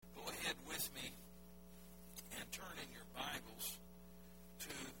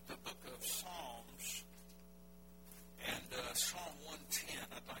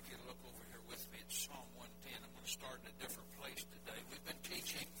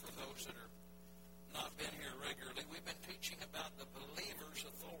about the believer's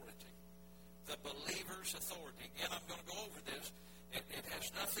authority. The believer's authority. Again, I'm going to go over this. It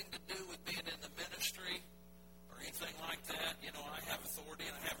has nothing to do with being in the ministry or anything like that. You know, I have authority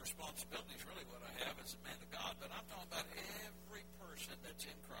and I have responsibilities, really what I have as a man of God. But I'm talking about every person that's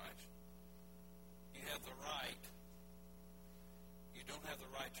in Christ. You have the right. You don't have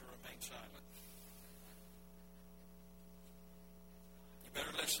the right to remain silent. You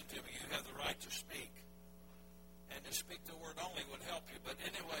better listen to me. You have the right to speak. And to speak the word only would help you. But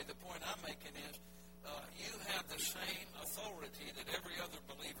anyway, the point I'm making is you have the same authority that every other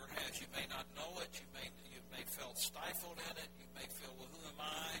believer has. You may not know it. You may feel stifled in it. You may feel, well, who am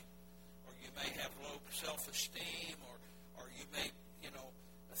I? Or you may have low self-esteem. Or you may,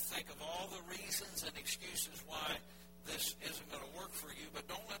 think of all the reasons and excuses why this isn't going to work for you. But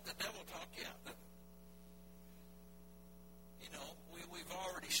don't let the devil talk you out of it. We've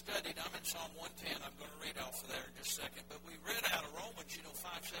already studied. I'm in Psalm 110. I'm going to read off of there in just a second. But we read out of Romans,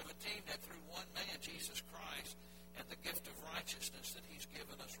 5:17, that through one man, Jesus Christ, and the gift of righteousness that he's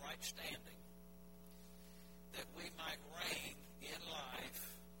given us right standing, that we might reign in life,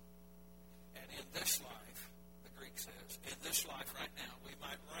 and in this life, the Greek says, in this life right now, we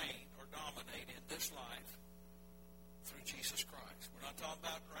might reign or dominate in this life through Jesus Christ. We're not talking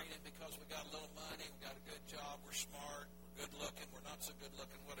about reigning because we got a little money, we got a good job, we're smart, good looking, we're not so good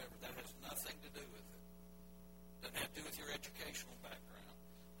looking, whatever. That has nothing to do with it. Doesn't have to do with your educational background.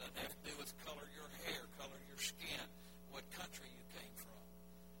 Doesn't have to do with color of your hair, color of your skin, what country you came from.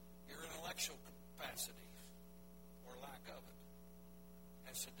 Your intellectual capacities or lack of it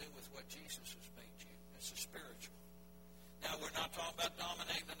has to do with what Jesus has made you. It's a spiritual. Now, we're not talking about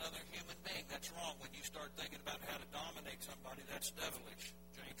dominating another human being. That's wrong. When you start thinking about how to dominate somebody, that's devilish.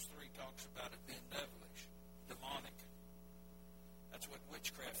 James 3 talks about it being devilish, demonic. That's what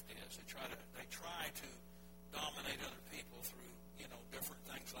witchcraft is. They try to dominate other people through, different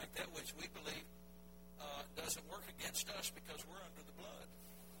things like that, which we believe doesn't work against us because we're under the blood.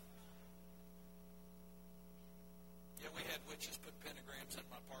 Yeah, we had witches put pentagrams in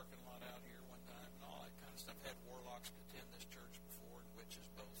my parking lot out here one time and all that kind of stuff. Had warlocks attend this church before and witches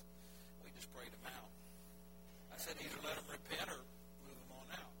both. We just prayed them out. I said either let them repent or move them on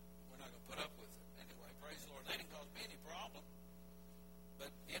out. We're not going to put up with it. Anyway, praise the Lord. They didn't cause me any problem. But,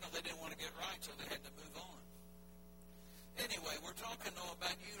 they didn't want to get right, so they had to move on. Anyway, we're talking,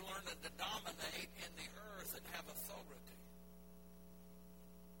 about you learning to dominate in the earth and have authority.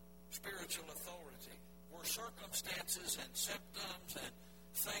 Spiritual authority. Where circumstances and symptoms and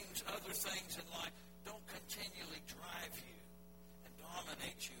other things in life don't continually drive you and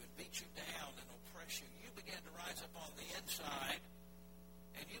dominate you and beat you down and oppress you. You begin to rise up on the inside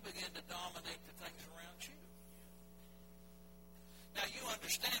and you begin to dominate the things around you. Now, you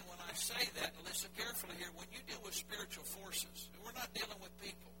understand when I say that, and listen carefully here, when you deal with spiritual forces, we're not dealing with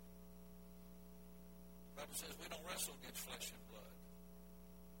people. The Bible says we don't wrestle against flesh and blood,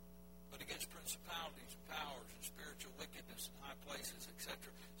 but against principalities, powers, and spiritual wickedness in high places,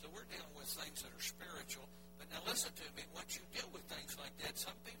 etc. So we're dealing with things that are spiritual. But now listen to me, once you deal with things like that,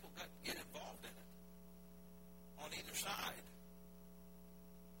 some people get involved in it on either side.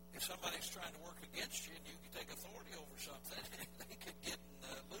 If somebody's trying to work against you and you can take authority over something, they could get in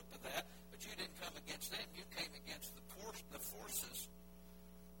the loop of that, but you didn't come against them. You came against the forces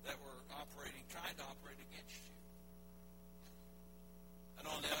that were trying to operate against you. And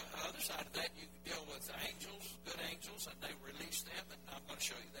on the other side of that, you deal with angels, good angels, and they release them, and I'm going to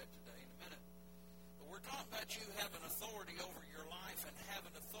show you that today in a minute. But we're talking about you having authority over your life and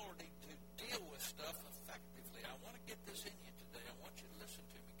having authority to deal with stuff effectively. I want to get this in you today. I want you to listen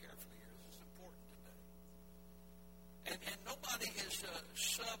to me carefully here. This is important today. And nobody is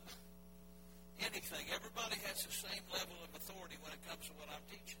sub anything. Everybody has the same level of authority when it comes to what I'm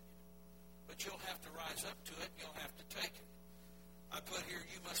teaching you. But you'll have to rise up to it, and you'll have to take it. I put here,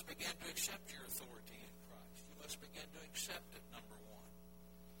 you must begin to accept your authority in Christ. You must begin to accept it, number one.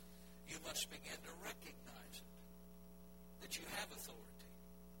 You must begin to recognize it, that you have authority.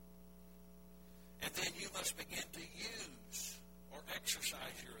 And then you must begin to use or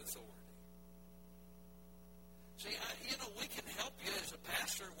exercise your authority. See, we can help you as a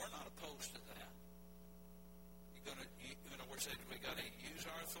pastor. We're not opposed to that. We're saying we got to use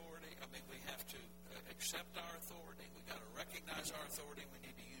our authority. We have to accept our authority. We got to recognize our authority. We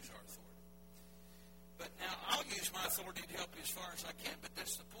need to use our authority. But now I'll use my authority to help you as far as I can. But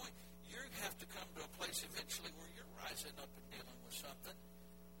that's the point. You have to come to a place eventually where you're rising up and dealing with something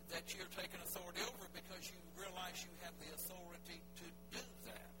that you're taking authority over because you realize you have the authority to do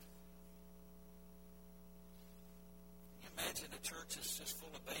that. Can you imagine a church that's just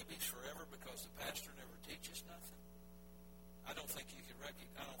full of babies forever because the pastor never teaches nothing? I don't think you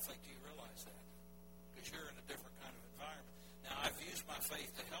realize that because you're in a different kind of environment. Now, I've used my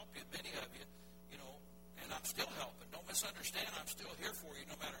faith to help you, many of you, and I'm still helping. Don't misunderstand. I'm still here for you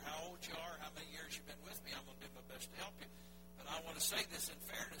no matter how old you are, how many years you've been with me. I'm going to do my best to help you. But I want to say this in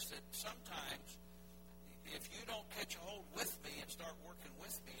fairness that sometimes if you don't catch a hold with me and start working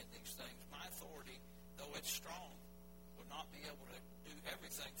with me in these things, my authority, though it's strong, will not be able to do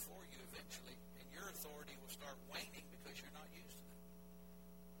everything for you eventually, and your authority will start waning because you're not used to it.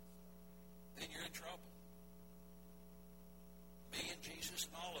 Then you're in trouble. Me and Jesus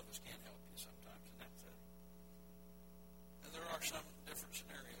and all of us can't help you sometimes in that setting. And there are some different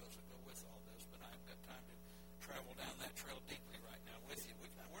scenarios that go with all this, but I haven't got time to travel down that trail deeply right now with you.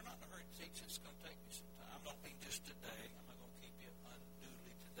 We're not in a hurry to teach. It's going to take me some time. I don't mean just today. I'm not going to keep you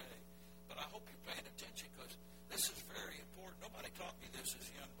unduly today. But I hope you're paying attention because this is very important. Nobody taught me this as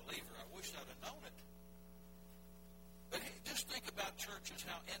a young believer. I wish I'd have known it. But hey, just think about churches,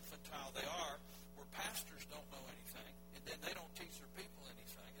 how infantile they are, where pastors don't know anything, and then they don't teach their people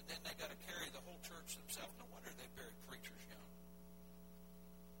anything, and then they got to carry the whole church themselves. No wonder they bury preachers young.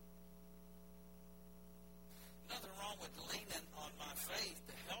 Nothing wrong with leaning on my faith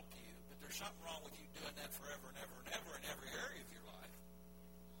to help you, but there's something wrong with you doing that forever and ever and ever in every area of your life.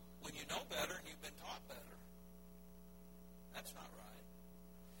 When you know better and you've been taught better. That's not right.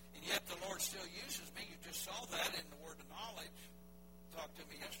 And yet the Lord still uses me. You just saw that in the word of knowledge. Talked to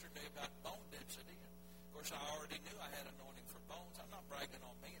me yesterday about bone density. Of course, I already knew I had anointing for bones. I'm not bragging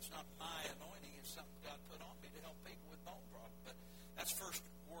on me. It's not my anointing. It's something God put on me to help people with bone problems. But that's the first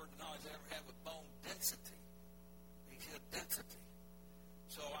word of knowledge I ever had with bone density. He said density.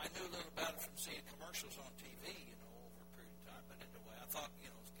 So I knew a little about it from seeing commercials on TV, over a period of time. But anyway, I thought,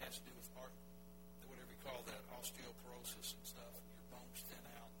 it has to do with whatever you call that, osteoporosis and stuff. Your bones thin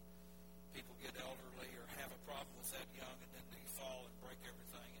out. People get elderly or have a problem with that young, and then they fall and break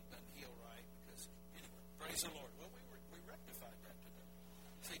everything and doesn't heal right. Because, anyway, praise the Lord. Well, we rectified that today.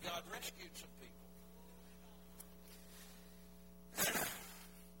 See, God rescued some people.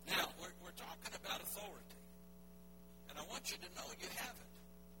 Now, we're talking about authority. And I want you to know you have it.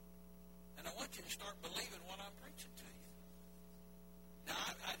 And I want you to start believing what I'm preaching to you. Now,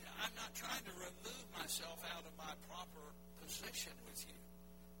 I'm not trying to remove myself out of my proper position with you,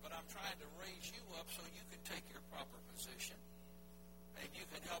 but I'm trying to raise you up so you can take your proper position, and you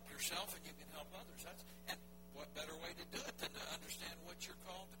can help yourself, and you can help others. And what better way to do it than to understand what you're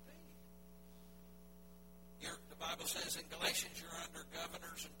called to be? The Bible says in Galatians, you're under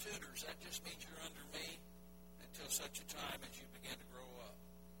governors and tutors. That just means you're under me until such a time as you begin to grow up.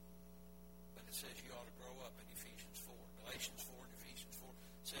 But it says you ought to grow up in Ephesians 4. Galatians 4 and Ephesians 4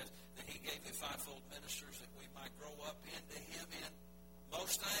 says that he gave you fivefold ministers that we might grow up into him in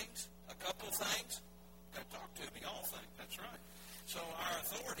most things, a couple of things. God, talk to me, all things. That's right. So our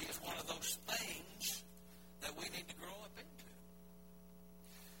authority is one of those things that we need to grow up into.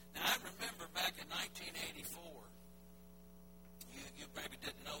 Now, I remember back in 1984, you maybe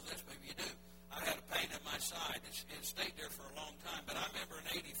didn't know this, maybe you do. I had a pain in my side. It stayed there for a long time. But I remember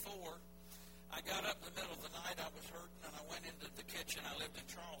in 84, I got up in the middle of the night. I was hurting, and I went into the kitchen. I lived in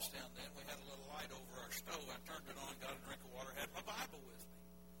Charlestown then. We had a little light over our stove. I turned it on, got a drink of water, had my Bible with me.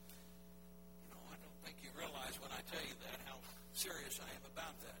 I don't think you realize when I tell you that how serious I am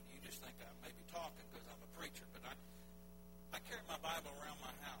about that. You just think I may be talking because I'm a preacher, but I carry my Bible around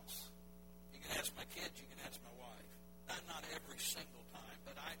my house. You can ask my kids, you can ask my wife. Not every single time,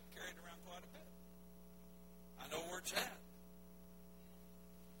 but I carry it around quite a bit. I know where it's at.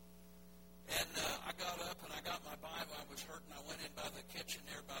 And I got up and I got my Bible. I was hurting. I went in by the kitchen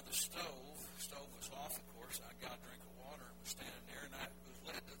there by the stove. The stove was off, of course. I got a drink of water and was standing there, and I was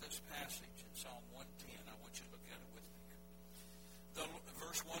led to this passage in Psalm 110. I want you to look at it with me here.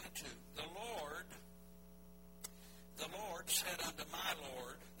 Verse 1 and 2. The Lord said unto my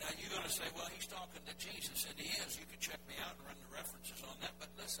Lord. Now you're going to say, well, he's talking to Jesus, and he is. You can check me out and run the references on that. But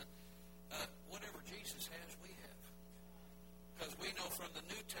listen, whatever Jesus has, we have. Because we know from the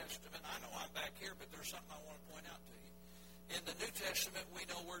New Testament, I know I'm back here, but there's something I want to point out to you. In the New Testament, we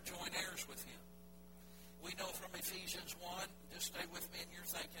know we're joint heirs with him. We know from Ephesians 1, just stay with me in your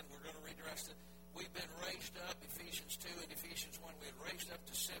thinking, we're going to read the rest of it. We've been raised up, Ephesians 2 and Ephesians 1, we had raised up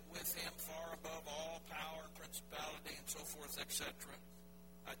to sit with him far above all power and principality and so forth, etc.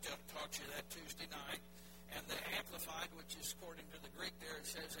 I taught you that Tuesday night. And the Amplified, which is according to the Greek there, it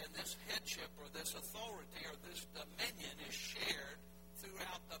says, and this headship or this authority or this dominion is shared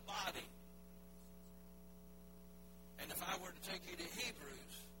throughout the body. And if I were to take you to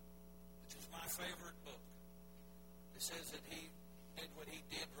Hebrews, which is my favorite book, it says that he did what he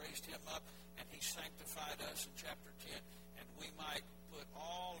did, raised raised him up, and he sanctified us in chapter 10, and we might put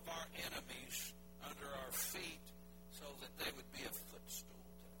all of our enemies under our feet so that they would be a footstool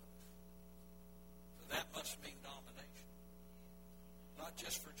to us. So that must mean domination. Not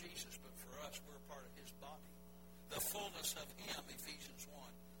just for Jesus, but for us. We're a part of his body. The fullness of him, Ephesians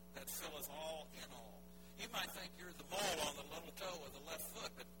 1, that filleth all in all. You might think you're the mole on the little toe of the left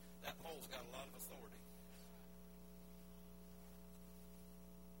foot, but that mole's got a lot of authority.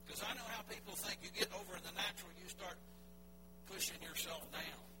 Because I know how people think. You get over in the natural, you start pushing yourself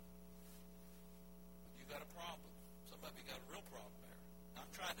down. You got a problem. Some of you got a real problem there.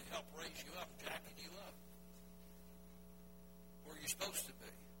 I'm trying to help raise you up, jacking you up where you're supposed to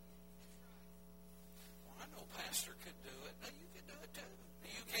be. Well, I know Pastor could do it. No, you can do it too.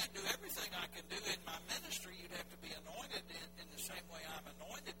 You can't do everything I can do in my ministry. You'd have to be anointed in the same way I'm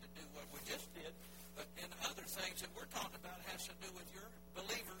anointed to do what we just did. But in other things that we're talking about has to do with your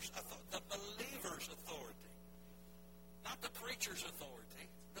believers, the believer's authority. Not the preacher's authority,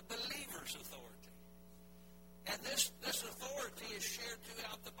 the believer's authority. And this authority is shared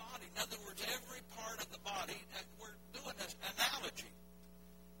throughout the body. In other words, every part of the body, we're doing this analogy.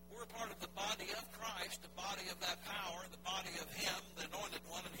 We're a part of the body of Christ, the body of that power, the body of him, the anointed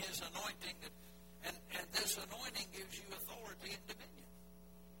one, and his anointing. And this anointing gives you authority and dominion.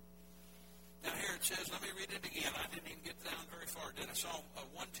 Now here it says, let me read it again. I didn't even get down very far, did I? Psalm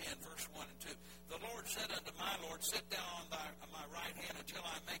 110, verse 1 and 2. The Lord said unto my Lord, sit down on my right hand until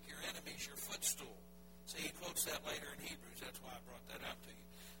I make your enemies your footstool. See, he quotes that later in Hebrews. That's why I brought that out to you.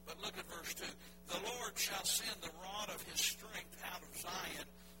 But look at verse 2. The Lord shall send the rod of his strength out of Zion.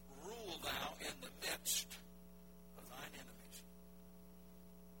 Rule thou in the midst of thine enemies.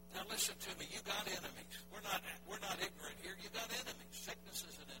 Now listen to me. You got enemies. We're not ignorant here. You got enemies. Sickness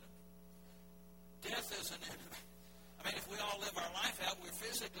is an enemy. Death is an enemy. I mean, if we all live our life out, we're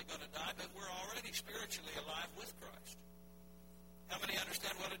physically going to die, but we're already spiritually alive with Christ. How many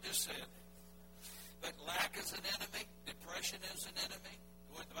understand what I just said? But lack is an enemy. Depression is an enemy.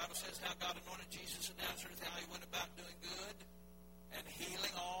 When the Bible says how God anointed Jesus of Nazareth, how he went about doing good and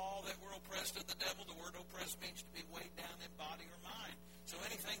healing all that were oppressed of the devil. The word oppressed means to be weighed down in body or mind. So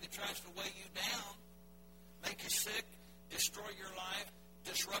anything that tries to weigh you down, make you sick, destroy your life,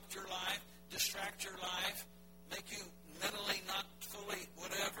 disrupt your life, distract your life, make you mentally not fully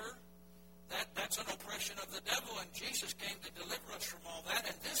whatever, that's an oppression of the devil, and Jesus came to deliver us from all that.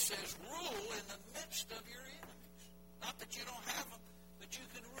 And this says rule in the midst of your enemies. Not that you don't have them, but you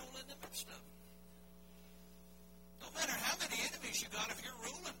can rule in the midst of them. No matter how many enemies you got, if you're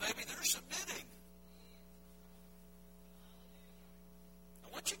ruling, baby, they're submitting.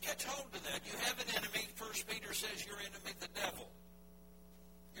 And once you catch hold of that, you have an enemy. 1 Peter says your enemy, the devil.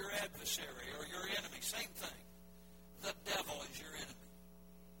 Your adversary or your enemy, same thing. The devil is your enemy,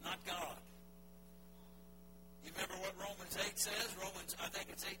 not God. You remember what Romans 8 says? I think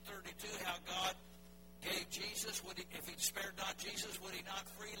it's 8:32, how God gave Jesus. If he spared not Jesus, would he not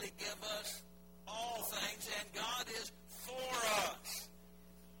freely give us all things? And God is for us.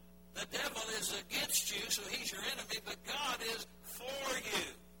 The devil is against you, so he's your enemy, but God is for you.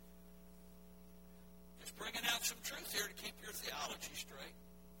 Just bringing out some truth here to keep your theology straight.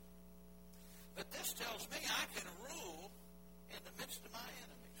 But this tells me I can rule in the midst of my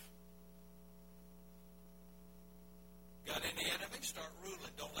enemies. Got any enemies? Start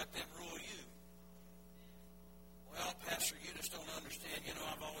ruling. Don't let them rule you. Well, Pastor, you just don't understand. You know,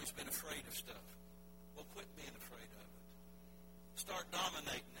 I've always been afraid of stuff. Well, quit being afraid of it. Start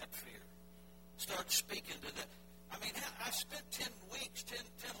dominating that fear. Start speaking to that. I mean, I spent 10 weeks, 10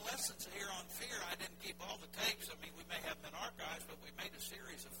 lessons here on fear. I didn't keep all the tapes. I mean, we may have them in archives, but we made a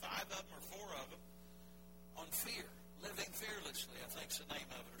series of 5 of them or 4 of them on fear. Living fearlessly, I think's the name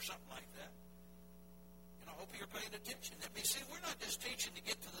of it, or something like that. And I hope you're paying attention. I mean, see, we're not just teaching to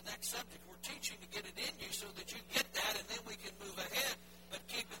get to the next subject. We're teaching to get it in you so that you get that, and then we can move ahead, but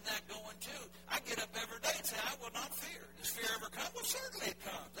keeping that going too. I get up every day and say, I will not fear. Does fear ever come? Well, certainly it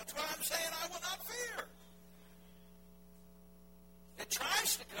comes. That's why I'm saying I will not fear. It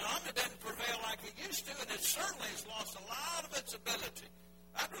tries to come. It doesn't prevail like it used to, and it certainly has lost a lot of its ability.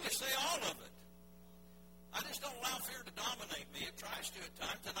 I'd really say all of it. I just don't allow fear to dominate me. It tries to at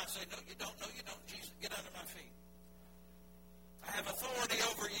times, and I say, no, you don't. No, you don't. Jesus, get under my feet. I have authority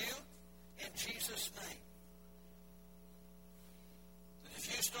over you in Jesus' name. And if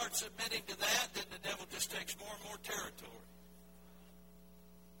you start submitting to that, then the devil just takes more and more territory.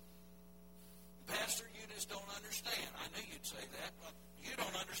 Pastor, you just don't understand. I knew you'd say that, but you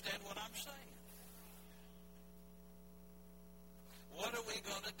don't understand what I'm saying. What are we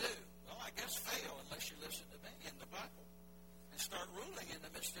going to do? Well, I guess fail unless you listen to me in the Bible and start ruling. ruling in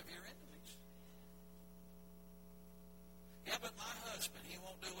the midst of your enemies. Yeah, but my husband, he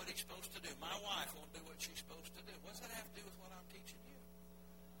won't do what he's supposed to do. My wife won't do what she's supposed to do. What does that have to do with what I'm teaching you?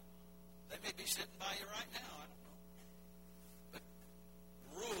 They may be sitting by you right now. I don't know. But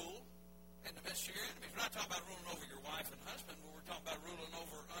rule in the midst of your enemies. We're not talking about ruling over your wife and husband, but we're talking about ruling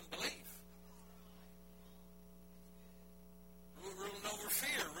over unbelief. Ruling over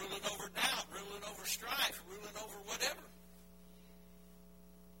fear, ruling over doubt, ruling over strife, ruling over whatever.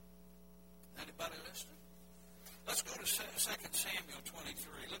 Anybody listening? Let's go to 2 Samuel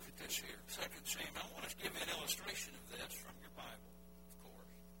 23. Look at this here. 2 Samuel. I want to give you an illustration of this from your Bible, of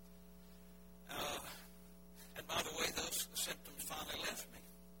course. And by the way, those symptoms finally left me.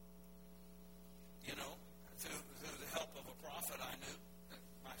 You know, through the help of a prophet I knew,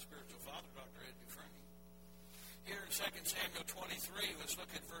 my spiritual father, Dr. Ed Dufresne. Here in 2 Samuel 23, let's look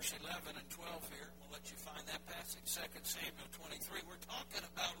at verse 11 and 12 here. We'll let you find that passage. 2 Samuel 23. We're talking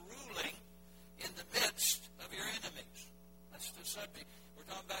about ruling in the midst of your enemies. That's the subject. We're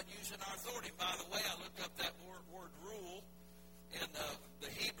talking about using our authority. By the way, I looked up that word rule in the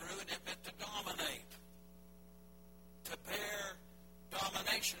Hebrew, and it meant to dominate, to bear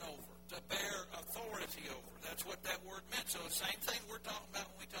domination over, to bear authority over. That's what that word meant. So the same thing we're talking about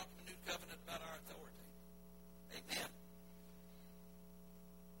when we talk in the New Covenant about our authority. Amen.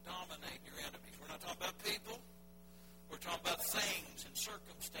 Dominate your enemies. We're not talking about people. We're talking about things and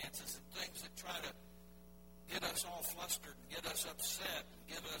circumstances and things that try to get us all flustered and get us upset and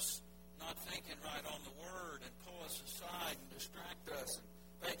get us not thinking right on the Word and pull us aside and distract us and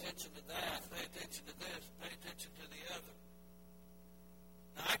pay attention to that, pay attention to this, pay attention to the other.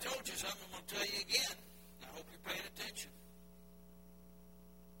 Now, I told you something. I'm going to tell you again. I hope you're paying attention.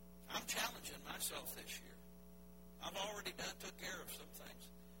 I'm challenging myself this year. I've already took care of some things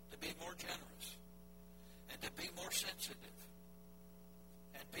to be more generous and to be more sensitive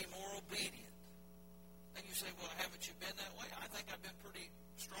and be more obedient. And you say, well, haven't you been that way? I think I've been pretty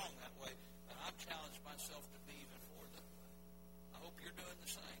strong that way, but I've challenged myself to be even more that way. I hope you're doing the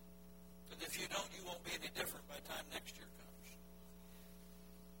same. Because if you don't, you won't be any different by the time next year comes.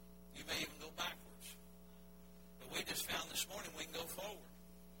 You may even go backwards. But we just found this morning we can go forward.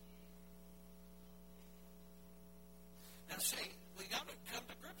 Now, see, we got to come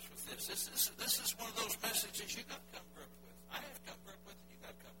to grips with this. This is one of those messages you got to come to grips with. I have to come to grips with it. You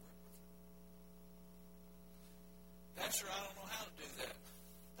got to come to grips with it. Pastor, I don't know how to do that.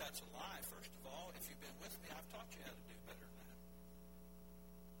 That's a lie, first of all. If you've been with me, I've taught you how to do better than that.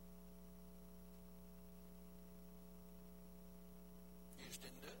 You just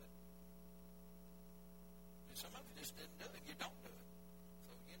didn't do it. And some of you just didn't do it. You don't do it.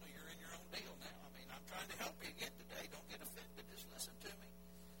 So, you know, you're in your own deal now. I mean, I'm trying to help you again today. Don't get offended. Just listen to me.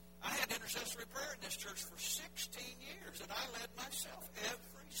 I had intercessory prayer in this church for 16 years, and I led myself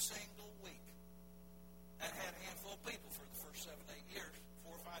every single week. I had a handful of people for the first 7, 8 years,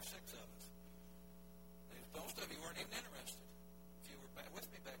 4, 5, 6 of us. Most of you weren't even interested if you were with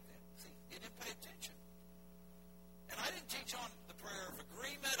me back then. See, you didn't pay attention. And I didn't teach on the prayer of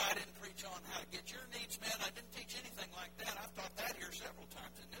agreement. I didn't preach on how to get your needs met. I didn't teach anything like that. I've taught that here several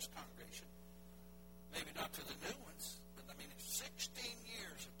times in this congregation. Maybe not to the new ones, but I mean, it's 16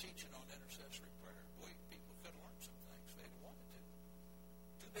 years of teaching on intercessory prayer. Boy, people could have learned some things if they'd wanted to.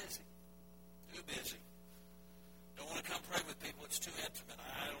 Too busy. Too busy. Don't want to come pray with people. It's too intimate.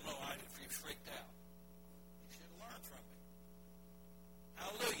 I don't know if you're freaked out. You should have learned from me.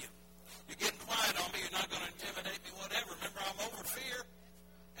 Hallelujah. You're getting quiet on me. You're not going to intimidate me, whatever. Remember, I'm over fear,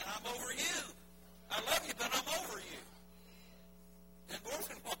 and I'm over you. I love you, but I'm over you. And more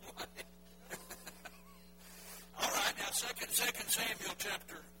than one way. All right, now 2 Samuel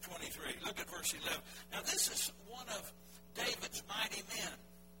chapter 23. Look at verse 11. Now, this is one of David's mighty men.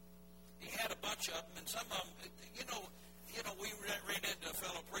 He had a bunch of them, and some of them, you know, we ran into a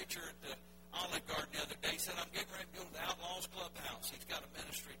fellow preacher at the Olive Garden the other day. He said, I'm getting ready to go to the Outlaws Clubhouse. He's got a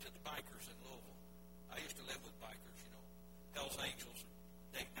ministry to the bikers in Louisville. I used to live with bikers, you know, Hells Angels and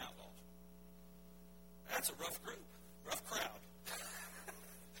Dayton Outlaws. That's a rough group, rough crowd,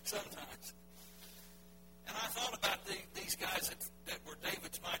 sometimes. And I thought about these guys that were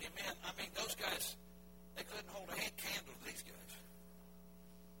David's mighty men. I mean, those guys, they couldn't hold a candle to these guys.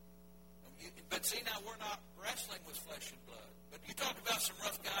 But see, now we're not wrestling with flesh and blood. But you talk about some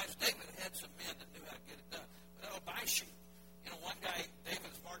rough guys. David had some men that knew how to get it done. But Elisha, you know, one guy,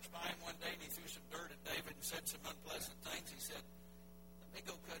 David marched by him one day and he threw some dirt at David and said some unpleasant things. He said, let me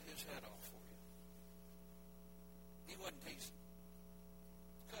go cut his head off for you. He wasn't teasing.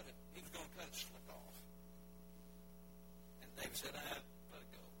 Cut it. He was going to cut it slick off. And David said, let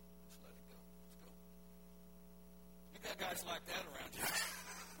it go. Just let it go. Let's go. You got guys like that around you.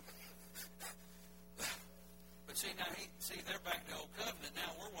 But see, now, they're back in the old covenant. Now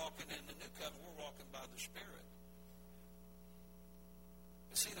we're walking in the new covenant. We're walking by the Spirit.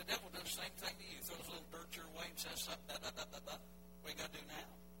 But see, the devil does the same thing to you. Throws a little dirt your way and says something, What are you going to do now?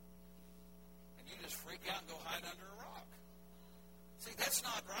 And you just freak out and go hide under a rock. See, that's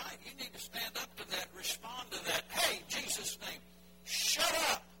not right. You need to stand up to that, respond to that. Hey, in Jesus' name, shut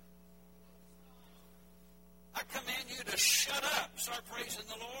up. I command you to shut up. Start praising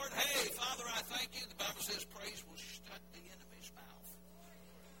the Lord. Hey, Father, I thank you. The Bible says praise will shut the enemy's mouth.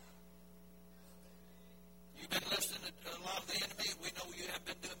 You've been listening to a lot of the enemy. We know you haven't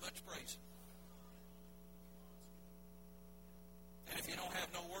been doing much praising. And if you don't have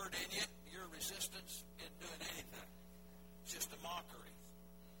no word in you, your resistance isn't doing anything. It's just a mockery.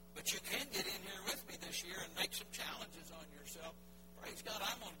 But you can get in here with me this year and make some challenges on yourself. Praise God,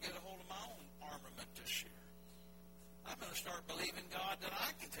 I'm going to get a hold of my own armament this year. I'm going to start believing God that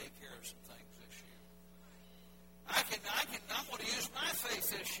I can take care of some things this year. I'm going to use my faith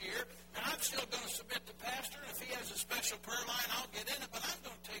this year, and I'm still going to submit to Pastor. If he has a special prayer line, I'll get in it, but I'm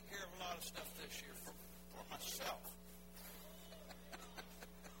going to take care of a lot of stuff this year for myself.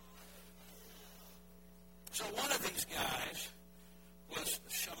 So one of these guys was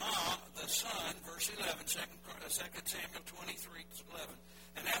Shammah, the son, verse 11, 2 Samuel 23:11.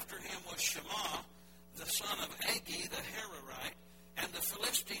 And after him was Shammah, the son of Agi, the Hararite, and the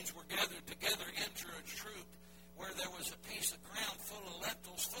Philistines were gathered together into a troop where there was a piece of ground full of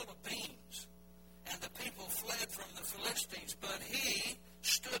lentils, full of beans. And the people fled from the Philistines, but he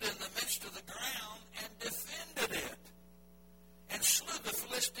stood in the midst of the ground and defended it, and slew the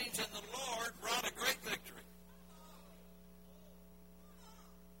Philistines, and the Lord wrought a great victory.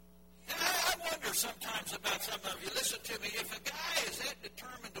 And I wonder sometimes about some of you. Listen to me. If a guy is that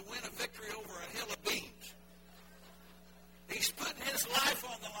determined to win a victory over a hill of beans, he's putting his life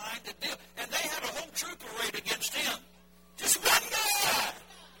on the line to deal. And they had a whole troop arrayed against him. Just one guy.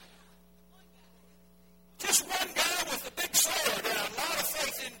 Just one guy with a big sword and a lot of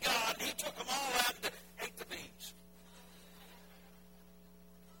faith in God. He took them all out and ate the beans.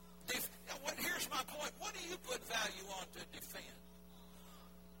 Here's my point. What do you put value on to defend?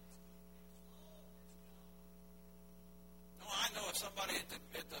 I know if somebody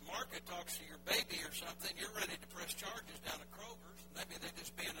at the market talks to your baby or something, you're ready to press charges down at Kroger's. Maybe they're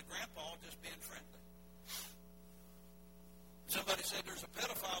just being a grandpa, just being friendly. Somebody said there's a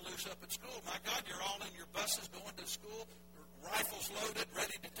pedophile loose up at school. My God, you're all in your buses going to school, rifles loaded,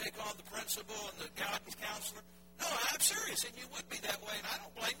 ready to take on the principal and the guidance counselor. No, I'm serious, and you would be that way, and I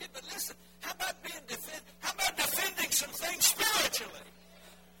don't blame you. But listen, how about defending some things spiritually?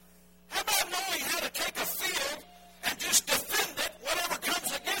 How about knowing how to take a field and just defend it, whatever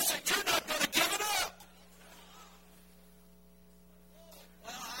comes against it, you're not going to give it up.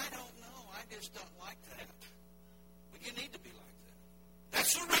 Well, I don't know. I just don't like that. Well, you need to be like that.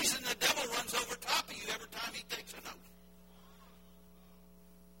 That's the reason the devil runs over top of you every time he takes a note.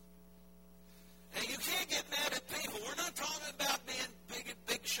 And you can't get mad at people. We're not talking about being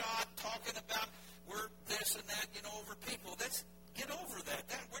big shot, talking about we're this and that, over people. Get over that.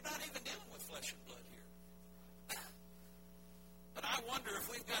 We're not even dealing with flesh and blood here. But I wonder if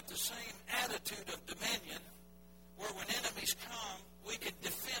we've got the same attitude of dominion where when enemies come, we can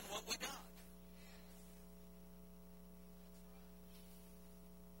defend what we got.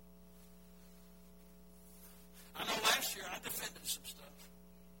 I know last year I defended some stuff.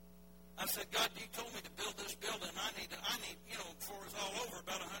 I said, God, you told me to build this building. I need, before it was all over,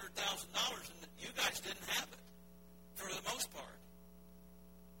 about $100,000, and you guys didn't have it for the most part.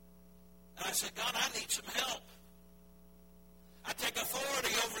 And I said, God, I need some help. I take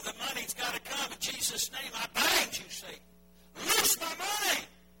authority over the money. It's got to come. In Jesus' name, I bind you, Satan. Loose my money.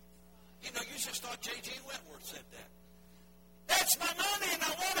 You just thought J.G. Wentworth said that. That's my money, and I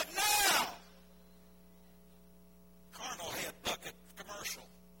want it now. Carnal head bucket commercial.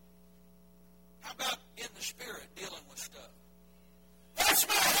 How about in the spirit dealing with stuff? That's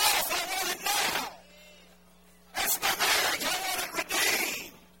my health. I want it now. That's my marriage. I want it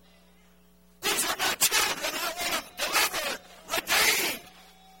redeemed. These are my children. I want them delivered, redeemed.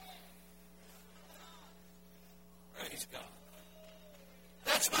 Praise God.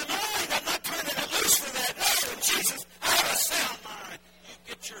 That's my mind. I'm not turning it loose for that. No, in Jesus'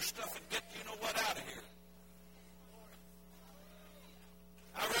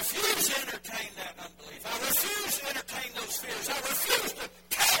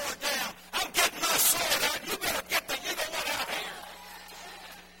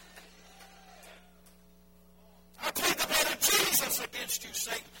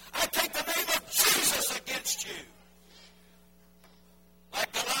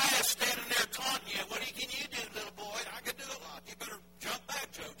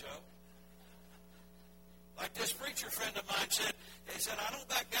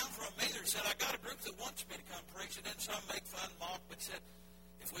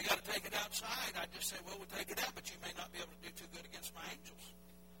 If we got to take it outside, I'd just say, well, we'll take it out, but you may not be able to do too good against my angels.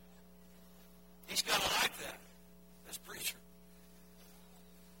 He's got to like that, this preacher.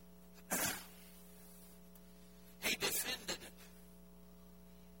 He defended it.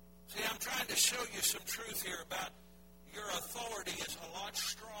 See, I'm trying to show you some truth here about your authority is a lot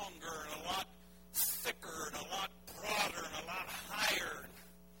stronger and a lot thicker and a lot broader and a lot higher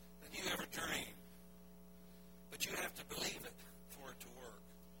than you ever dreamed. But you have to believe it for it to work.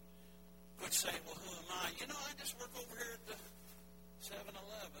 Quit saying, well, who am I? You know, I just work over here at the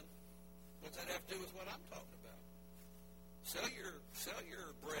 7-Eleven. What's that have to do with what I'm talking about? Sell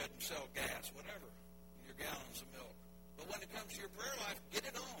your bread and sell gas, whatever, your gallons of milk. But when it comes to your prayer life, get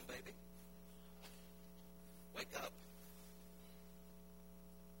it on, baby. Wake up.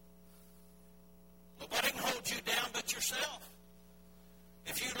 Nobody can hold you down but yourself.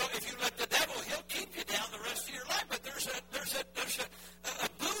 If you let the devil, he'll keep you down the rest of your life. But there's a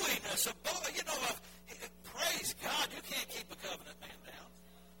buoyness, praise God, you can't keep a covenant man down.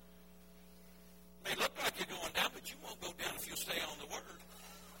 It may look like you're going down, but you won't go down if you stay on the word.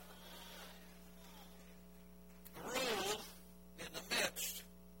 Rule in the midst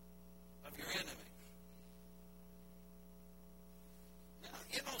of your enemies.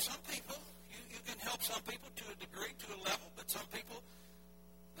 Now, some people, you can help some people to a degree, to a level, but some people,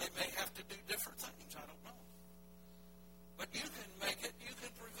 they may have to do different things. I don't know. But you can make it, you can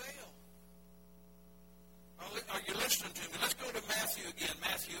prevail. Are you listening to me? Let's go to Matthew again,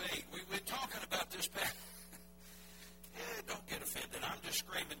 Matthew 8. We've been talking about this past. Don't get offended. I'm just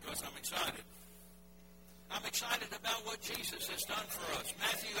screaming because I'm excited. I'm excited about what Jesus has done for us.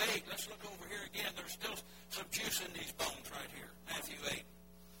 Matthew 8. Let's look over here again. There's still some juice in these bones right here. Matthew 8.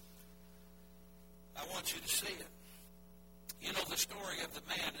 I want you to see it. You know the story of the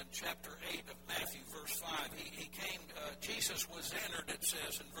man in chapter 8 of Matthew, verse 5. He came, Jesus was entered, it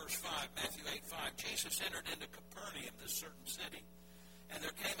says in verse 5, Matthew 8:5. Jesus entered into Capernaum, this certain city, and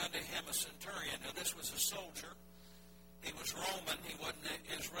there came unto him a centurion. Now this was a soldier. He was Roman, he wasn't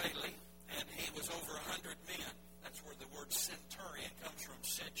Israeli, and he was over 100 men. That's where the word centurion comes from,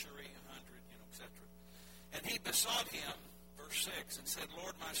 century, 100, etc. And he besought him, verse 6, and said,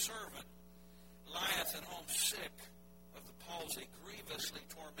 Lord, my servant lieth at home sick of the palsy, grievously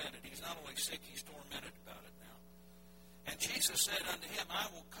tormented. He's not only sick, he's tormented about it now. And Jesus said unto him, I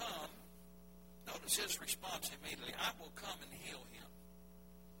will come. Notice his response immediately. I will come and heal him.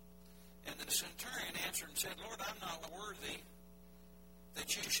 And the centurion answered and said, Lord, I'm not worthy that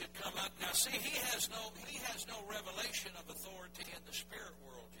you should come up. Now see, he has no revelation of authority in the spirit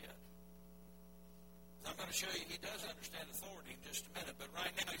world yet. I'm going to show you he does understand authority in just a minute. But right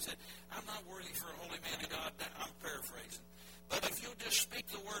now he said, I'm not worthy for a holy man of God. I'm paraphrasing. But if you'll just speak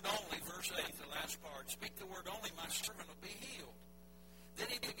the word only, verse 8, the last part, speak the word only, my servant will be healed. Then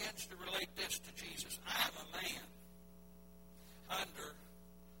he begins to relate this to Jesus. I am a man under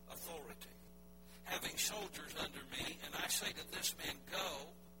authority, having soldiers under me, and I say to this man,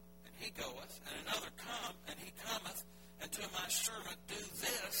 go, and he goeth, and another come, and he cometh, and to my servant do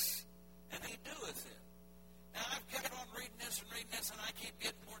this, and he doeth it. Now, I've kept on reading this, and I keep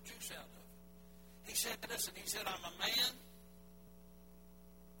getting more juice out of it. He said, listen, he said, I'm a man,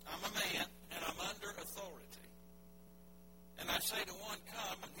 and I'm under authority. And I say to one,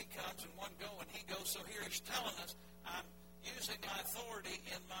 come, and he comes, and one, go, and he goes. So here he's telling us, I'm using my authority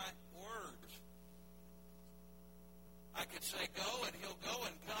in my words. I could say, go, and he'll go,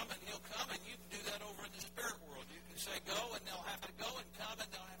 and come, and he'll come, and you can do that over in the spirit world. You can say, go, and they'll have to go, and come, and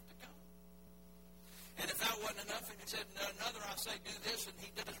they'll have to come. And if that wasn't enough, and he said, another, I'll say, do this, and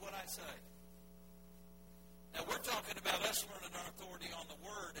he does what I say. Now, we're talking about us learning our authority on the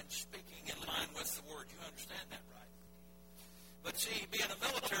Word and speaking in line with the Word. You understand that, right? But see, being a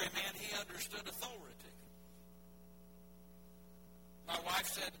military man, he understood authority. My wife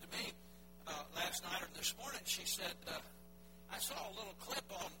said to me last night or this morning, she said, I saw a little clip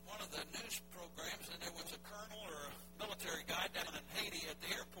on one of the news programs, and there was a colonel or a military guy down in Haiti at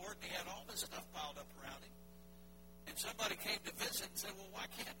the airport, and he had all this stuff piled up around him. And somebody came to visit and said, well,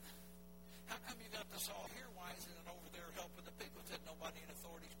 how come you got this all here? Why isn't it over there helping the people? Said nobody in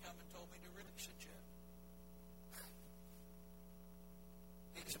authority's come and told me to release it yet.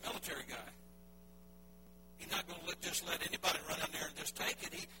 He's a military guy. He's not going to just let anybody run in there and just take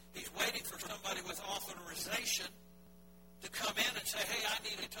it. He's waiting for somebody with authorization to come in and say, hey, I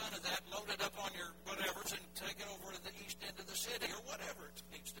need a ton of that, load it up on your whatevers and take it over to the east end of the city or whatever it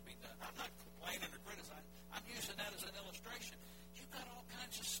needs to be done. I'm not complaining or criticizing. I'm using that as an illustration. You've got all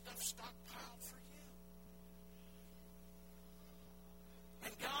kinds of stuff stockpiled for you.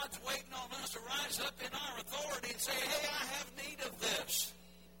 And God's waiting on us to rise up in our authority and say, hey, I have need of this.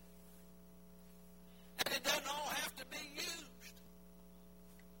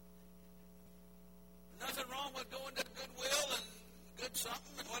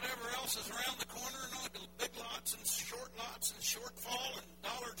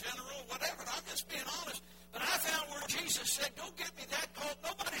 said, don't get me that colt.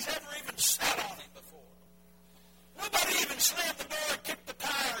 Nobody's ever even sat on him before. Nobody even slammed the door and kicked the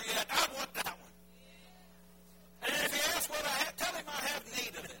tire yet. I want that one. And if he asks what I have, tell him I have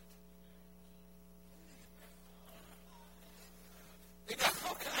need of it. You got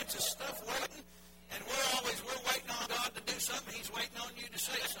all kinds of stuff waiting, and we're waiting on God to do something. He's waiting on you to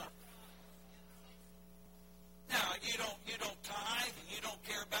say something. Now, you don't tithe, and you don't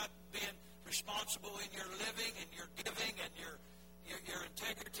care about being responsible in your living and your giving and your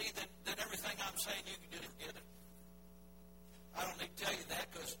integrity, then everything I'm saying you can do to get it. I don't need to tell you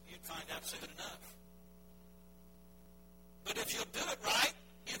that because you'd find out soon enough. But if you'll do it right,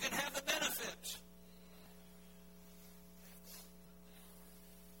 you can have the benefits.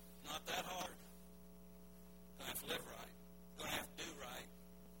 Not that hard. Going to have to live right. Going to have to do right.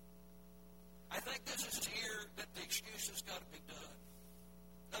 I think this is the year that the excuses got to be done.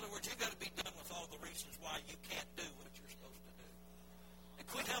 In other words, you've got to be done with all the reasons why you can't do what you're supposed to do. And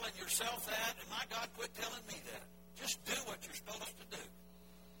quit telling yourself that, and my God, quit telling me that. Just do what you're supposed to do.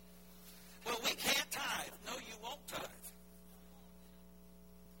 Well, we can't tithe. No, you won't tithe.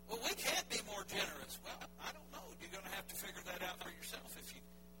 Well, we can't be more generous. Well, I don't know. You're going to have to figure that out for yourself.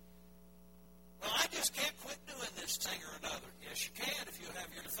 Well, I just can't quit doing this thing or another. Yes, you can if you have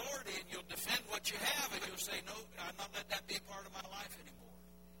your authority and you'll defend what you have and you'll say, no, I'm not letting that be a part of my life anymore.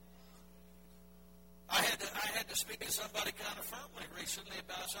 I had to speak to somebody kind of firmly recently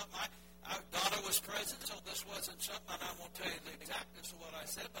about something. Donna was present, so this wasn't something, and I won't tell you the exactness of what I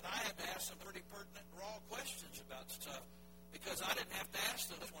said, but I had to ask some pretty pertinent, raw questions about stuff because I didn't have to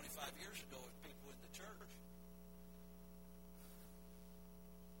ask those 25 years ago of people in the church.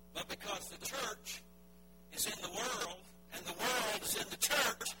 But because the church is in the world and the world is in the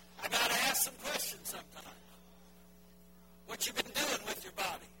church, I got to ask some questions sometimes. What you been doing with your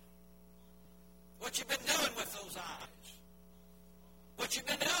body? What you been doing with those eyes? What you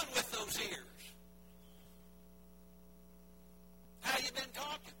been doing with those ears? How you been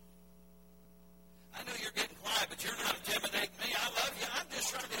talking? I know you're getting quiet, but you're not intimidating me. I love you. I'm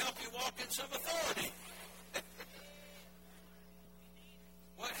just trying to help you walk in some authority.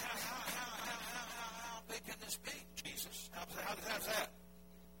 What? How big can this be, Jesus? How's that?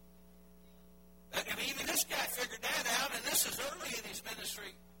 And even this guy figured that out, and this is early in his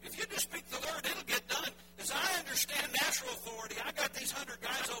ministry. If you just speak the word, it'll get done. As I understand natural authority, I got these 100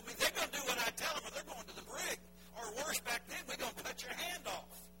 guys over me. They're going to do what I tell them, or they're going to the brig. Or worse, back then, we're going to cut your hand off.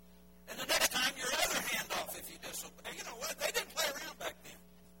 And the next time, your other hand off if you disobey. You know what? They didn't play around back then.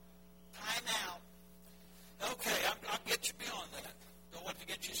 Time out. Okay, I'll get you beyond that. Don't want to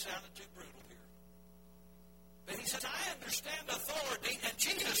get you sounding too brutal here. But he says, I understand authority. And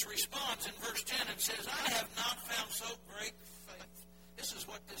Jesus responds in verse 10 and says, I have not found so great faith. This is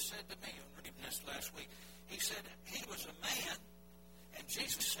what this said to me. I'm reading this last week. He said he was a man, and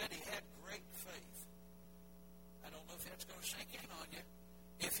Jesus said he had great faith. I don't know if that's going to sink in on you.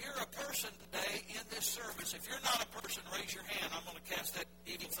 If you're a person today in this service, if you're not a person, raise your hand. I'm going to cast that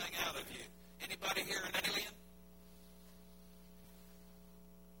evil thing out of you. Anybody here an alien?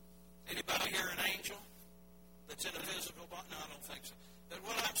 Anybody here an angel that's in a physical body? No, I don't think so. But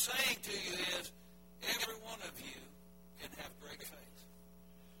what I'm saying to you is, every one of you can have great faith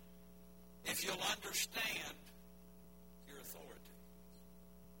if you'll understand your authority.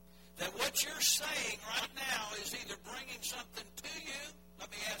 That what you're saying right now is either bringing something to you. Let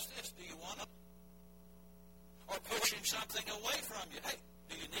me ask this, do you want it? Or pushing something away from you. Hey,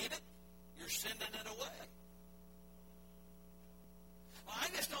 do you need it? You're sending it away. Well, I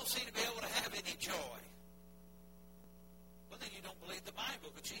just don't seem to be able to have any joy. Well, then you don't believe the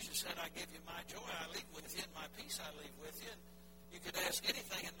Bible. But Jesus said, I give you my joy, I leave with you, and my peace I leave with you. And you could ask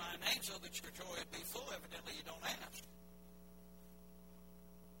anything in my name so that your joy would be full. Evidently, you don't ask.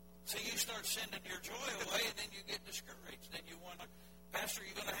 So you start sending your joy away, and then you get discouraged. Then you wonder, Pastor, are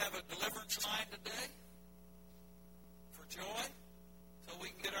you going to have a deliverance line today for joy so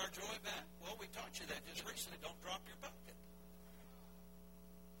we can get our joy back? Well, we taught you that just recently. Don't drop your bucket.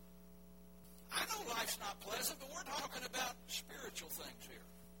 I know life's not pleasant, but we're talking about spiritual things here.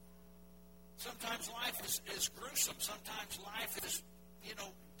 Sometimes life is gruesome. Sometimes life is,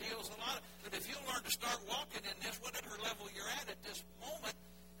 deals a lot of... But if you'll learn to start walking in this, whatever level you're at this moment,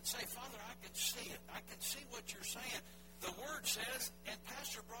 and say, Father, I can see it. I can see what you're saying. The Word says, and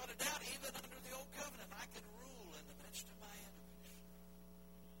Pastor brought it out, even under the Old Covenant, I can rule in the midst of my enemies.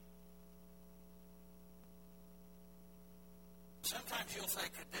 Sometimes you'll think,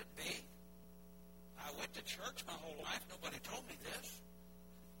 could that be? I went to church my whole life. Nobody told me this.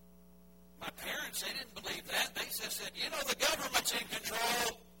 My parents, they didn't believe that. They just said, the government's in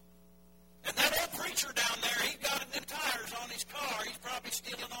control. And that old preacher down there, he got new tires on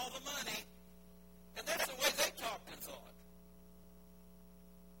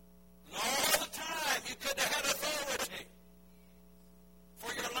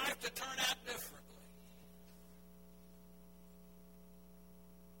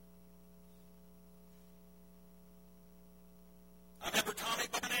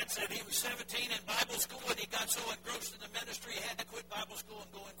 17 in Bible school, and he got so engrossed in the ministry, he had to quit Bible school and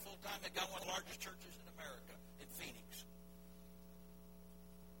go in full-time and got one of the largest churches in America, in Phoenix.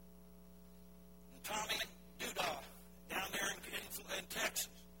 And Tommy Duda, down there in Texas,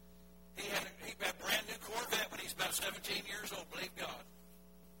 he got a brand new Corvette when he's about 17 years old, believe God.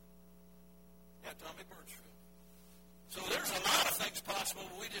 Yeah, Tommy Birchfield. So there's a lot of things possible,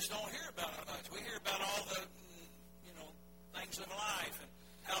 but we just don't hear about it much. We hear about all the, things of life and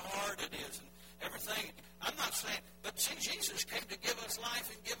how hard it is and everything. I'm not saying, but see, Jesus came to give us life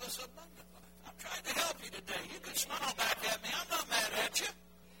and give us abundant life. I'm trying to help you today. You can smile back at me. I'm not mad at you.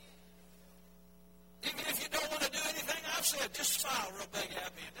 Even if you don't want to do anything I've said, just smile real big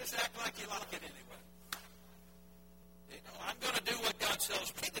at me and just act like you like it anyway. I'm going to do what God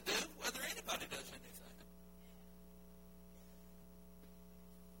tells me to do, whether anybody does anything.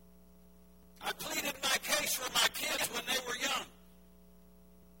 I pleaded my case for my kids when they were young.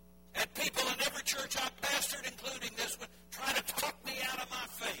 Had people in every church I pastored, including this one, try to talk me out of my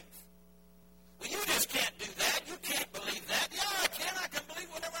faith. Well, you just can't do that. You can't believe that. Yeah, I can. I can believe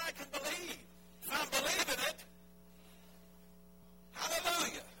whatever I can believe. If I'm believing it,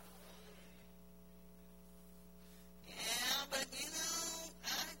 hallelujah. Yeah, but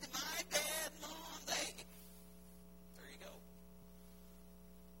my dad, Mom, there you go.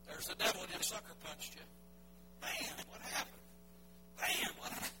 There's the devil just sucker punched you. Man, what happened? Bam,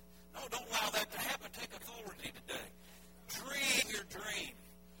 what happened? No, don't allow that to happen. Take authority today. Dream your dream.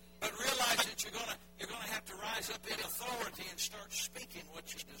 But realize that you're gonna have to rise up in authority and start speaking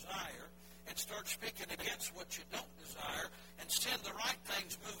what you desire and start speaking against what you don't desire and send the right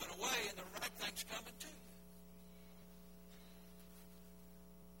things moving away and the right things coming to you.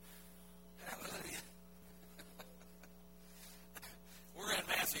 Hallelujah. We're in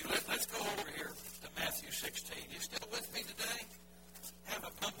Matthew. Let's go over here to Matthew 16. You still with me today?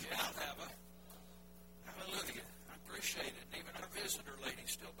 Haven't bummed you out, have I? Hallelujah. I appreciate it. And even our visitor lady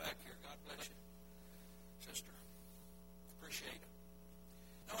still back here. God bless you, sister. Appreciate it.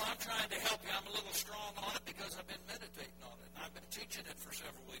 No, I'm trying to help you. I'm a little strong on it because I've been meditating on it. And I've been teaching it for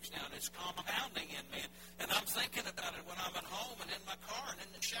several weeks now, and it's compounding in me. And I'm thinking about it when I'm at home and in my car and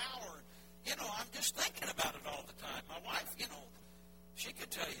in the shower. I'm just thinking about it all the time. My wife, she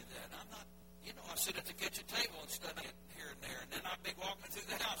could tell you that. I'm not, I sit at the kitchen table and study it here and there, and then I'd be walking through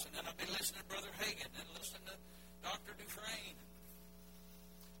the house, and then I'd be listening to Brother Hagin, and listening to Dr. Dufresne.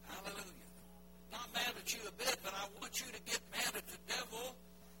 Hallelujah. Not mad at you a bit, but I want you to get mad at the devil,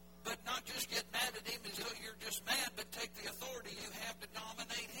 but not just get mad at him as though you're just mad, but take the authority you have to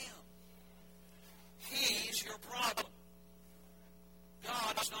dominate him. He's your problem.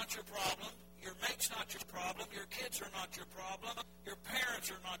 God is not your problem. Your mate's not your problem. Your kids are not your problem. Your parents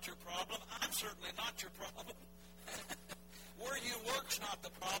are not your problem. I'm certainly not your problem. Where you work's not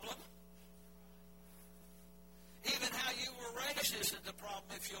the problem. Even how you were raised isn't the problem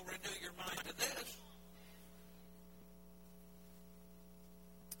if you'll renew your mind to this.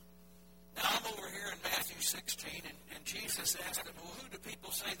 Now, I'm over here in Matthew 16, and Jesus asked him, well, who do people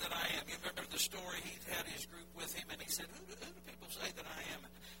say that I am? You remember the story? He had his group with him, and he said, who do people say that I am?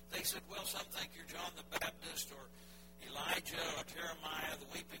 And they said, well, some think you're John the Baptist or Elijah or Jeremiah, the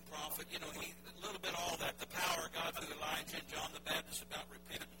weeping prophet. A little bit all that, the power of God through Elijah and John the Baptist about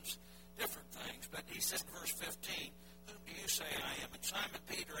repentance, different things. But he said, verse 15, whom do you say I am? And Simon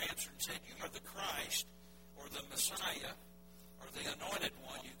Peter answered and said, you are the Christ, or the Messiah, or the anointed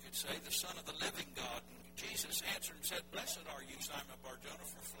one, you could say, the Son of the living God. And Jesus answered and said, blessed are you, Simon Bar-Jonah,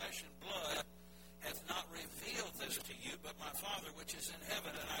 for flesh and blood hath not revealed this to you, but my Father which is in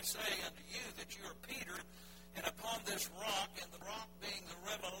heaven. And I say unto you that you are Peter, and upon this rock, and the rock being the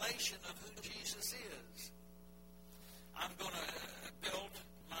revelation of who Jesus is, I'm going to build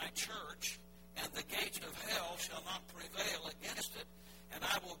my church, and the gates of hell shall not prevail against it. And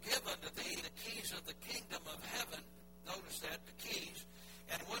I will give unto thee the keys of the kingdom of heaven. Notice that, the keys.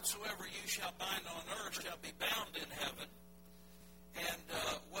 And whatsoever you shall bind on earth shall be bound in heaven. And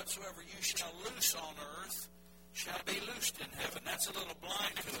whatsoever you shall loose on earth shall be loosed in heaven. That's a little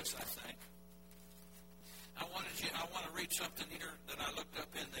blind to us, I think. I want to read something here that I looked up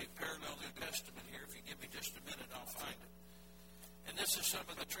in the Parallel New Testament here. If you give me just a minute, I'll find it. And this is some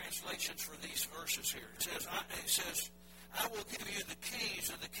of the translations for these verses here. It says, I will give you the keys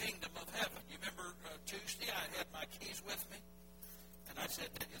of the kingdom of heaven. You remember Tuesday I had my keys with me? And I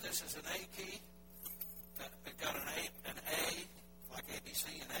said, this is an A key. It got an A, like ABC,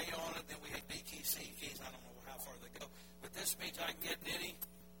 an A on it. Then we had B keys, C keys. I don't know how far they go. But this means I can get in any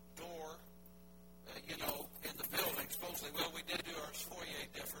door, in the building. Supposedly, well, we did do our foyer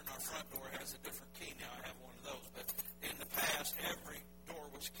different. Our front door has a different key now. I have one of those. But in the past, every door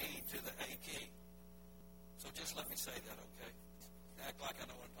was keyed to the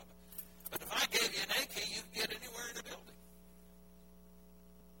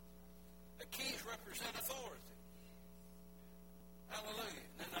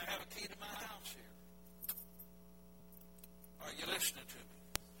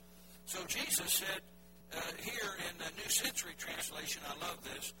So Jesus said here in the New Century Translation, I love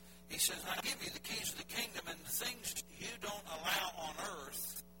this, he says, I give you the keys of the kingdom, and the things you don't allow on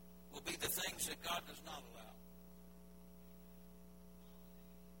earth will be the things that God does not allow.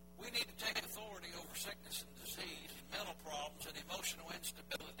 We need to take authority over sickness and disease, and mental problems, and emotional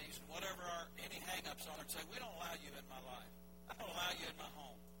instabilities, and whatever any hang-ups are, and say, we don't allow you in my life. I don't allow you in my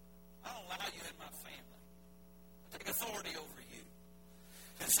home. I don't allow you in my family. I take authority over you.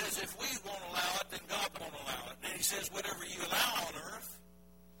 It says if we won't allow it, then God won't allow it. And he says whatever you allow on earth,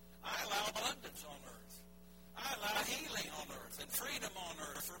 I allow abundance on earth. I allow healing on earth and freedom on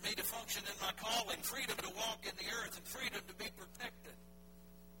earth for me to function in my calling, freedom to walk in the earth, and freedom to be protected.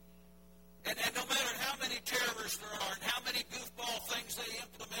 And no matter how many terrorists there are and how many goofball things they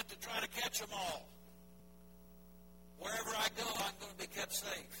implement to try to catch them all, wherever I go, I'm going to be kept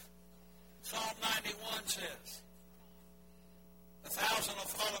safe. Psalm 91 says, 1,000 will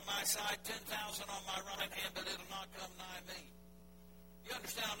fall at my side, 10,000 on my right hand, but it'll not come nigh me. You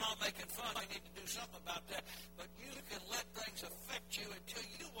understand, I'm not making fun. I need to do something about that. But you can let things affect you until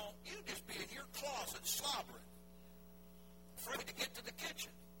you just be in your closet slobbering, afraid to get to the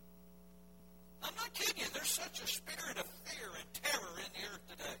kitchen. I'm not kidding you. There's such a spirit of fear and terror in the earth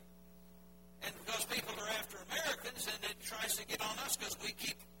today. And because people are after Americans, and it tries to get on us because we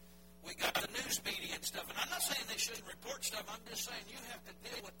got the news media and stuff. And I'm not saying they shouldn't report stuff. I'm just saying you have to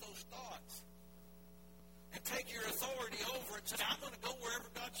deal with those thoughts. And take your authority over and say, I'm going to go wherever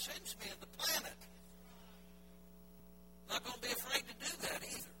God sends me on the planet. I'm not going to be afraid to do that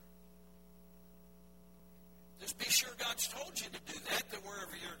either. Just be sure God's told you to do that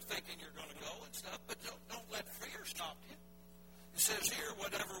wherever you're thinking you're going to go and stuff, but don't let fear stop you. It says here,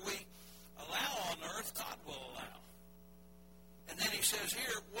 whatever we allow on earth, God will allow. And then he says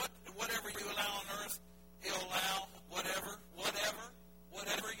here, whatever you allow on earth, he'll allow.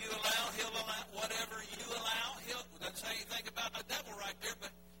 Whatever you allow, he'll allow. Whatever you allow, that's how you think about the devil right there,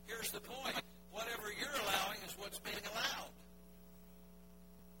 but here's the point. Whatever you're allowing is what's being allowed.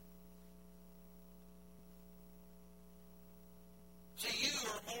 See, you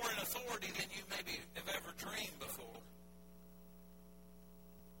are more in authority than you maybe have ever dreamed before.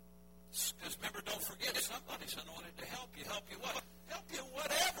 Because remember, don't forget, somebody's anointed to help you. Help you what? Help you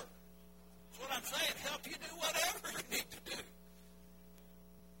whatever. That's what I'm saying. Help you do whatever you need to do.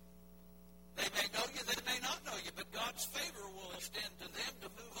 They may know you, they may not know you, but God's favor will extend to them to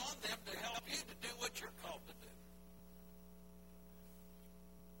move on them to help you to do what you're called to do.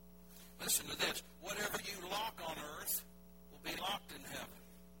 Listen to this. Whatever you lock on earth will be locked in heaven.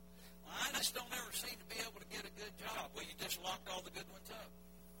 Well, I just don't ever seem to be able to get a good job. Well, you just locked all the good ones up.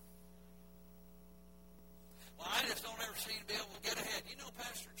 Well, I just don't ever seem to be able to get ahead. You know,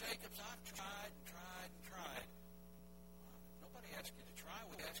 Pastor Jacobs, I've tried and tried and tried. Nobody asked you to try.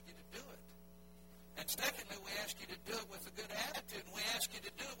 We asked you to do it. And secondly, we ask you to do it with a good attitude. And we ask you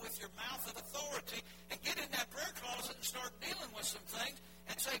to do it with your mouth of authority and get in that prayer closet and start dealing with some things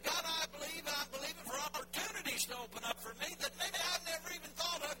and say, God, I'm believing for opportunities to open up for me that maybe I've never even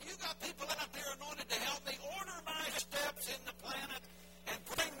thought of. You got people out there anointed to help me order my steps in the planet and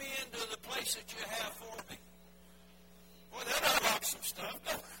bring me into the place that you have for me. Boy, that unlocks some stuff,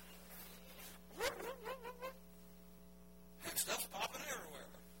 don't it? And stuff's popping everywhere.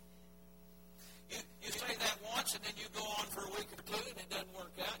 You say that once, and then you go on for a week or two, and it doesn't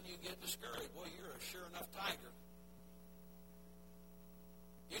work out, and you get discouraged. Boy, you're a sure enough tiger.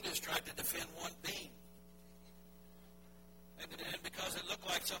 You just tried to defend one beam. And because it looked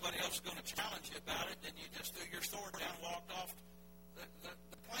like somebody else was going to challenge you about it, then you just threw your sword down and walked off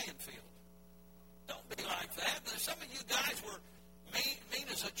the playing field. Don't be like that. Some of you guys were mean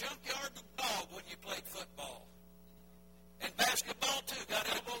as a junkyard dog when you played football. And basketball, too. Got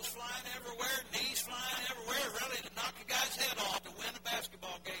elbows flying everywhere, knees flying everywhere, ready to knock a guy's head off to win a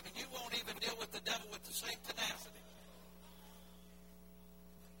basketball game. And you won't even deal with the devil with the same tenacity.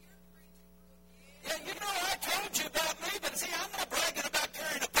 Yeah, you know, I told you about me, but see, I'm not bragging about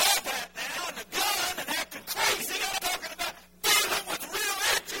carrying a ball bat now and a gun and acting crazy. I'm talking about dealing with real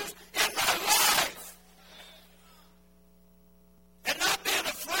issues in my life. And not being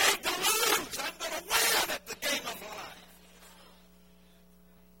afraid to lose. I'm going to win at the game of life.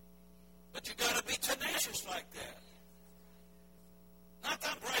 But you got to be tenacious like that. Not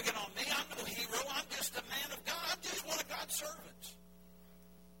that I'm bragging on me. I'm no hero. I'm just a man of God. I'm just one of God's servants.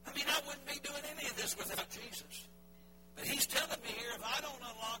 I mean, I wouldn't be doing any of this without Jesus. But he's telling me here, if I don't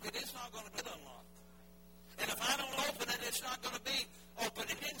unlock it, it's not going to get unlocked. And if I don't open it, it's not going to be open.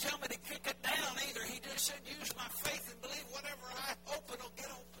 He didn't tell me to kick it down either. He just said, use my faith and believe whatever I open will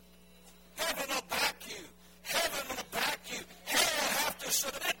get open. Heaven will back you. Heaven will back you. Hell will have to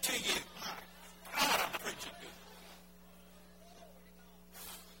submit to to you. My God, I'm preaching good.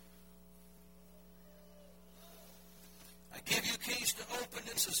 I give you keys to open.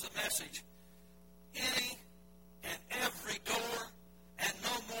 This is the message. Any and every door, and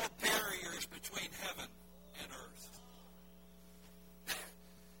no more barriers between heaven and earth.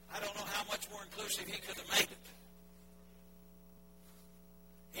 I don't know how much more inclusive he could have made it.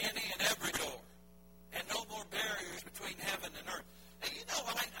 Any and every door, and no more barriers between heaven and earth. Now, you know,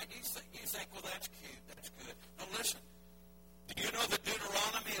 you think, well, that's cute, that's good. No, listen. Do you know that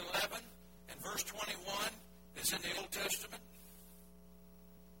Deuteronomy 11 and verse 21 is in the Old Testament?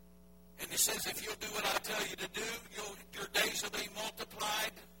 And it says, if you'll do what I tell you to do, your days will be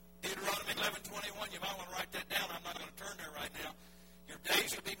multiplied. Deuteronomy 11:21. You might want to write that down. I'm not going to turn there right now. Your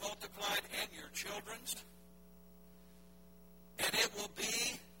days will be multiplied and your children's. And it will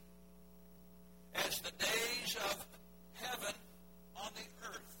be as the days of heaven on the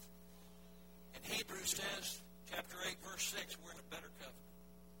earth. And Hebrews says, chapter 8, verse 6, we're in a better covenant.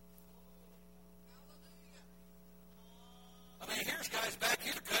 I mean, here's guys back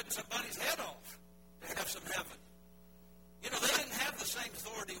here cutting somebody's head off. They have some heaven. You know, they didn't have the same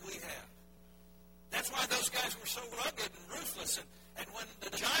authority we have. That's why those guys were so rugged and ruthless. And when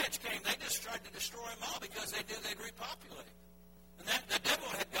the giants came, they just tried to destroy them all because they knew they'd repopulate. And the devil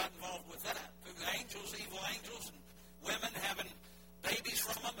had got involved with that. Through angels, evil angels, and women having babies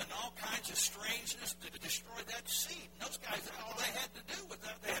from them and all kinds of strangeness to destroy that seed. And those guys, all they had to do with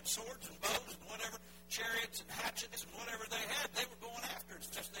that, they had swords and bows and whatever, chariots and hatchets and whatever they had, they were going after it as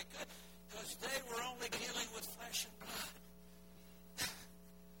best they could because they were only dealing with flesh and blood.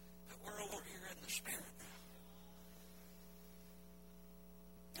 But we're over here in the spirit now.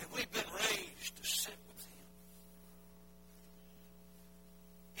 And we've been raised to sit with him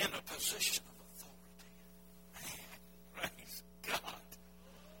in a position of authority. Man, praise God.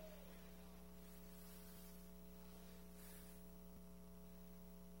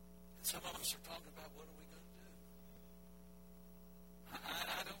 And some of us are talking about, what are we going to do?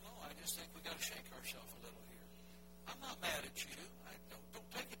 I don't know. I just think we got to shake ourselves a little here. I'm not mad at you.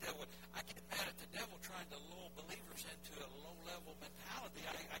 Don't take it that way. I get mad at the devil trying to lull believers into a low-level mentality.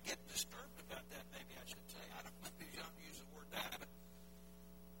 I get disturbed about that, maybe I should say. I don't maybe don't use the word that, but I'm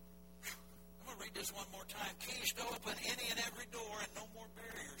going to read this one more time. Keys to open any and every door, and no more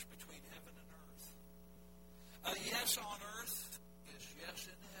barriers between heaven and earth. A yes on earth is yes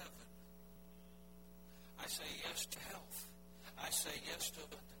in heaven. I say yes to health. I say yes to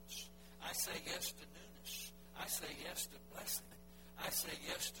abundance. I say yes to newness. I say yes to blessing. I say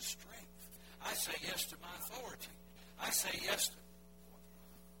yes to strength. I say yes to my authority. I say yes to...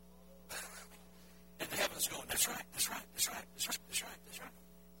 And heaven's going, that's right, that's right, that's right, that's right, that's right, that's right.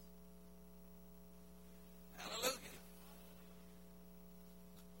 Hallelujah.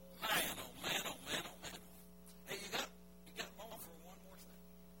 Man, oh man, oh man, oh man. Hey, you got more for one more thing.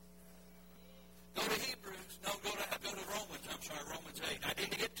 Go to Hebrews. No, go to Romans. I'm sorry, Romans 8. I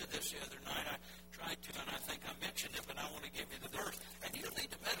didn't get to this the other night. I tried to, and I think I mentioned it, but I want to give you the verse. And you'll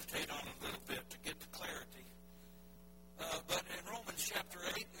need to meditate on it a little bit to get the clarity. But in Romans chapter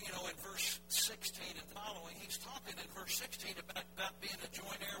 8, in verse 16 and following, he's talking in verse 16 about being a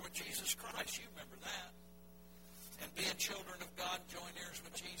joint heir with Jesus Christ. You remember that. And being children of God, joint heirs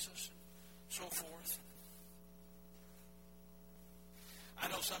with Jesus, and so forth. I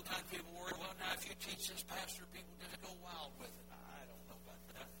know sometimes people worry, well, now if you teach this, Pastor, people just go wild with it. I don't know about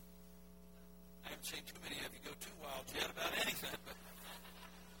that. I haven't seen too many of you go too wild yet about anything, but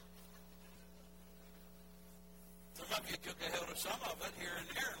some of you took a hold of some of it here and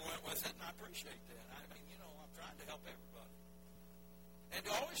there and went with it, and I appreciate that. I mean, I'm trying to help everybody. And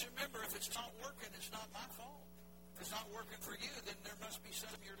always remember, if it's not working, it's not my fault. If it's not working for you, then there must be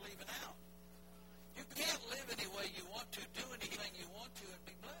something you're leaving out. You can't live any way you want to, do anything you want to, and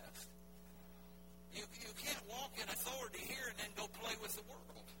be blessed. You can't walk in authority here and then go play with the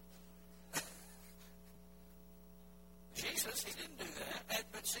world. Jesus, he didn't do that.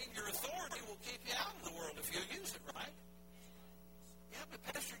 But see, your authority will keep you out of the world if you use it right. Yeah, but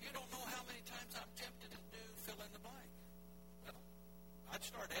Pastor, you don't know how many times I'm tempted to do fill in the blank. Well, I'd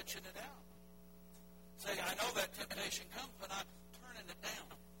start etching it out. Say, I know that temptation comes, but I'm turning it down.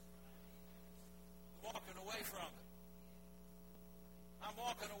 I'm walking away from it. I'm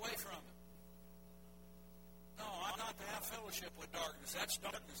walking away from it. No, I'm not to have fellowship with darkness. That's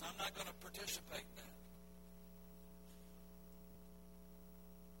darkness. I'm not going to participate in that.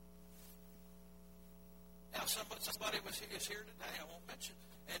 Now, somebody is here today, I won't mention,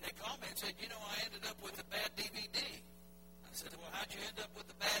 and they called me and said, I ended up with a bad DVD. I said, well, how'd you end up with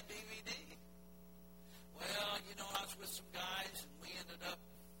a bad DVD? Well, I was with some guys, and we ended up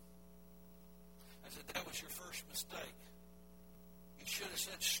your first mistake. You should have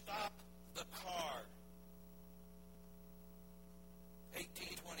said, stop the car. 18,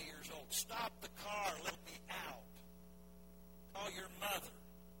 20 years old. Stop the car. Let me out. Call your mother.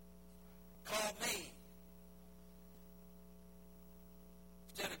 Call me.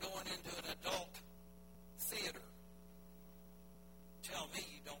 Instead of going into an adult theater, tell me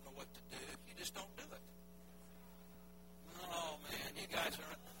you don't know what to do. You just don't do it. Oh, man, you guys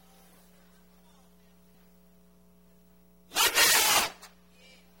are... Let me out!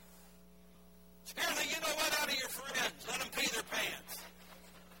 Scare the you-know-what out of your friends. Let them pee their pants.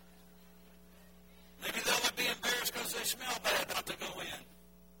 Maybe they'll be embarrassed because they smell bad not to go in.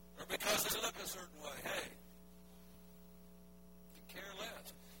 Or because they look a certain way. Hey, you care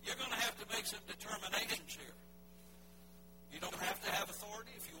less. You're going to have to make some determinations here. You don't have to have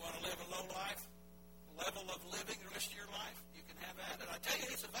authority if you want to live a low life, level of living the rest of your life. You can have at it. I tell you,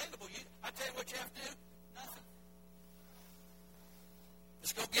 it's available. I tell you what you have to do. Nothing.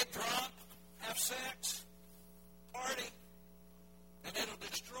 Just go get drunk, have sex, party, and it'll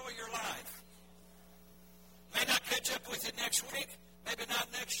destroy your life. May not catch up with you next week, maybe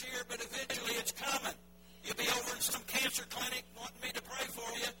not next year, but eventually it's coming. You'll be over in some cancer clinic wanting me to pray for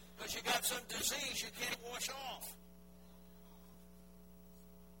you because you got some disease you can't wash off.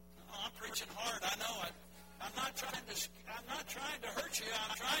 Oh, I'm preaching hard. I know it. I'm not trying to hurt you.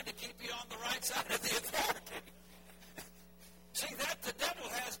 I'm trying to keep you on the right side of the authority. See, that the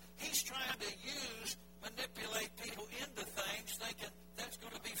devil he's trying to manipulate people into things thinking that's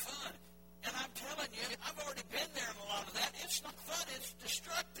going to be fun. And I'm telling you, I've already been there in a lot of that. It's not fun. It's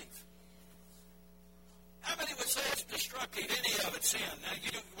destructive. How many would say it's destructive? Any of it's sin. Now,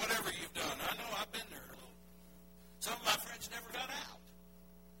 whatever you've done. I know I've been there a little. Some of my friends never got out.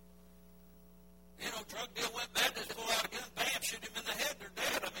 Drug deal went bad. They pull out a gun, bam, shoot him in the head. They're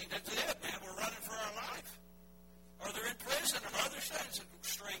dead. I mean, that's it, man. We're running for our life. Or they're in prison or other kinds of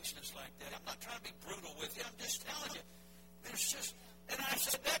strangeness like that. I'm not trying to be brutal with you. I'm just telling you. There's just... And I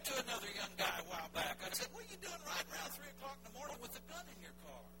said that to another young guy a while back. I said, what are you doing riding around 3 o'clock in the morning with a gun in your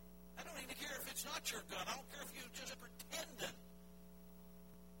car? I don't even care if it's not your gun. I don't care if you're just pretending.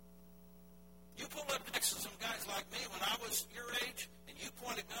 You pull up next to some guys like me when I was your age, and you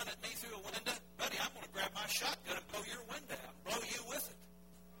point a gun at me through a window, buddy, I'm going to grab my shotgun and blow your window out, blow you with it.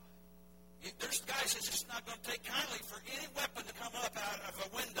 There's guys that's just not going to take kindly for any weapon to come up out of a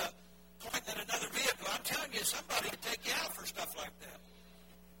window pointing at another vehicle. I'm telling you, somebody could take you out for stuff like that.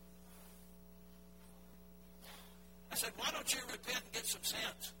 I said, why don't you repent and get some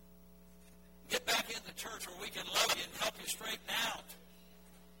sense? Get back in the church where we can love you and help you straighten out.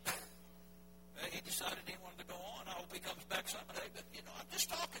 He decided he wanted to go on. I hope he comes back someday. But, I'm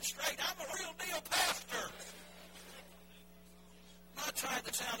just talking straight. I'm a real deal pastor. I'm not trying to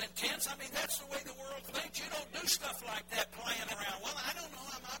sound intense. I mean, that's the way the world thinks. You don't do stuff like that playing around. Well, I don't know.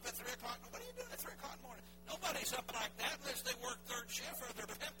 I'm up at 3 o'clock. What are you doing at 3 o'clock in the morning? Nobody's up like that unless they work third shift or they're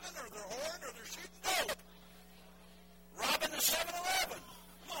pimping or they're whoring or they're shooting dope. Robbing the 7-Eleven.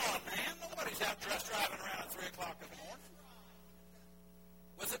 Come on, man. Nobody's out dressed driving around at 3 o'clock in the morning.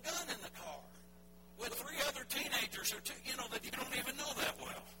 With a gun in the car. With 3 other teenagers or two, that you don't even know that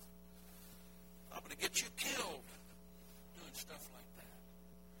well. I'm going to get you killed doing stuff like that.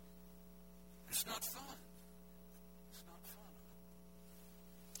 It's not fun. It's not fun.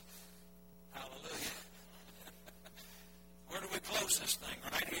 Hallelujah. Where do we close this thing?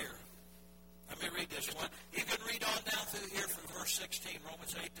 Right here. Let me read this one. You can read on down through here from verse 16.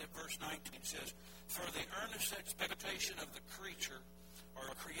 Romans 8 to verse 19 says, for the earnest expectation of the creature, or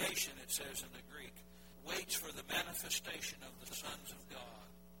creation, it says in the Greek, waits for the manifestation of the sons of God.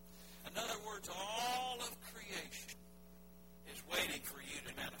 In other words, all of creation is waiting for you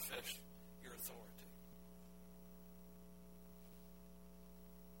to manifest your authority.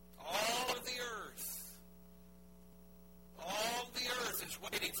 All of the earth is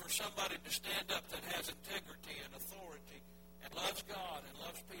waiting for somebody to stand up that has integrity and authority and loves God and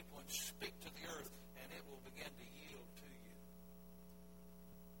loves people and speak to the earth, and it will begin to yield to you.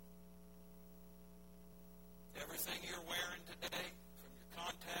 Everything you're wearing today, from your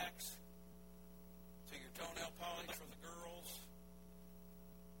contacts to your toenail polish for the girls,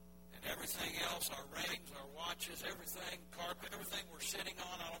 and everything else, our rings, our watches, everything, carpet, everything we're sitting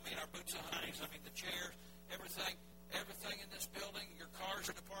on, I don't mean our boots and honeys, I mean the chairs, everything in this building, your cars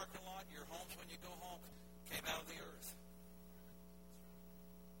in the parking lot, your homes when you go home, came out of the earth.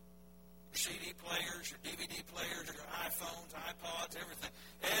 Your CD players, your DVD players, your iPhones, iPods, everything.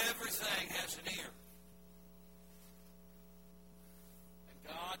 Everything has an ear. And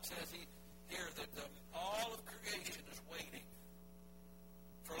God says here that all of creation is waiting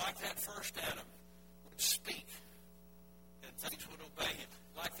for, like that first Adam would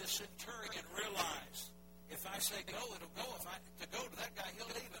centurion realize, if I say go, it'll go. If I to go to that guy, he'll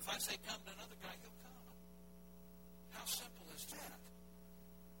leave. If I say come to another guy, he'll come. How simple is that?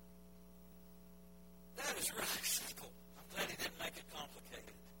 That is really simple. I'm glad he didn't make it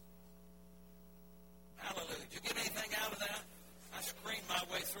complicated. Hallelujah. Did you get anything out of that? I screamed my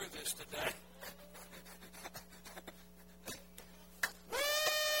way through this today. Woo!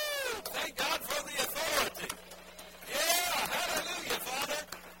 Thank God for the authority. Yeah, hallelujah, Father.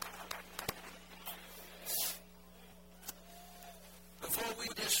 Before we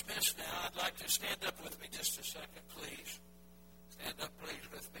dismiss now, I'd like to stand up with me just a second, please. Stand up, please,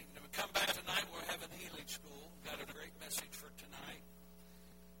 with me. When we come back tonight, we're having healing school. Got a great message for tonight.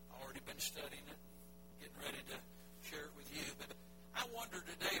 Already been studying it. Getting ready to share it with you. But I wonder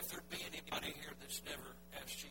today if there'd be anybody here that's never asked